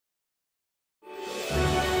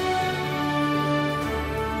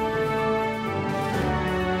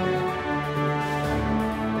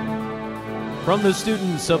From the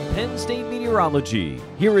students of Penn State Meteorology,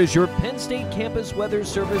 here is your Penn State Campus Weather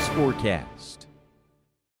Service forecast.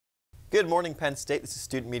 Good morning, Penn State. This is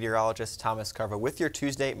student meteorologist Thomas Carva with your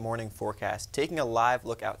Tuesday morning forecast. Taking a live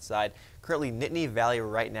look outside. Currently, Nittany Valley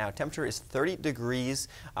right now, temperature is 30 degrees.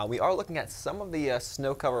 We are looking at some of the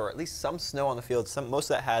snow cover, or at least some snow on the field. Most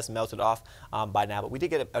of that has melted off by now, but we did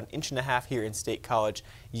get an inch and a half here in State College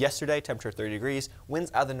yesterday. Temperature 30 degrees. Winds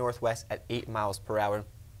out of the northwest at 8 miles per hour.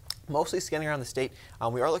 Mostly scanning around the state,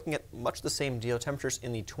 we are looking at much the same deal. Temperatures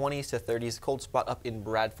in the 20s to 30s. Cold spot up in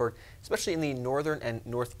Bradford, especially in the northern and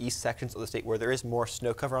northeast sections of the state where there is more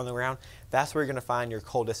snow cover on the ground. That's where you're going to find your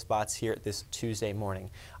coldest spots here this Tuesday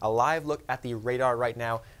morning. A live look at the radar right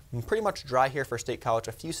now. Pretty much dry here for State College.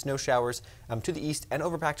 A few snow showers to the east and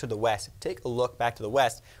over back to the west. Take a look back to the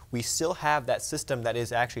west. We still have that system that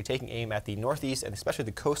is actually taking aim at the northeast and especially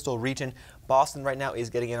the coastal region. Boston right now is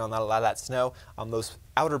getting in on a lot of that snow. Those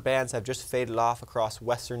outer bands have just faded off across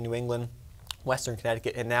western New England, western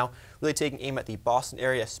Connecticut, and now really taking aim at the Boston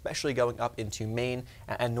area, especially going up into Maine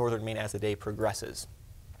and northern Maine as the day progresses.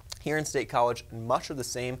 Here in State College, much of the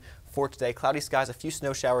same for today. Cloudy skies, a few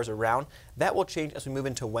snow showers around. That will change as we move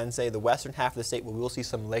into Wednesday. The western half of the state, we will see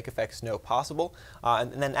some lake effect snow possible.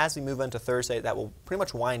 And then as we move into Thursday, that will pretty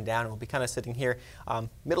much wind down. We'll be kind of sitting here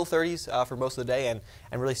middle 30s for most of the day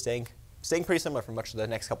and really staying pretty similar for much of the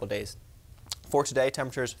next couple of days. For today,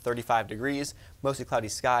 temperatures 35 degrees, mostly cloudy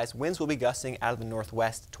skies. Winds will be gusting out of the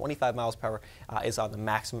northwest. 25 miles per hour is on the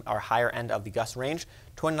maximum or higher end of the gust range.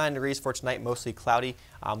 29 degrees for tonight, mostly cloudy.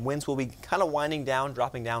 Winds will be kind of winding down,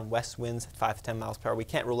 dropping down west winds at 5 to 10 miles per hour. We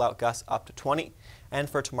can't rule out gusts up to 20. And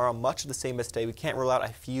for tomorrow, much of the same as today. We can't rule out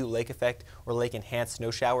a few lake effect or lake enhanced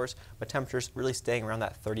snow showers, but temperatures really staying around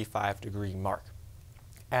that 35-degree mark.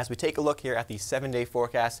 As we take a look here at the 7-day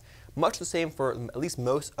forecast, much the same for at least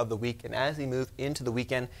most of the week. And as we move into the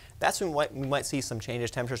weekend, that's when we might see some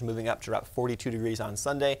changes. Temperatures moving up to about 42 degrees on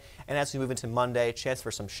Sunday. And as we move into Monday, chance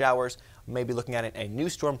for some showers. Maybe looking at a new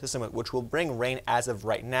storm system, which will bring rain as of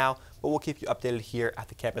right now. But we'll keep you updated here at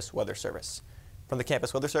the Campus Weather Service. From the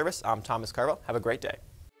Campus Weather Service, I'm Thomas Carville. Have a great day.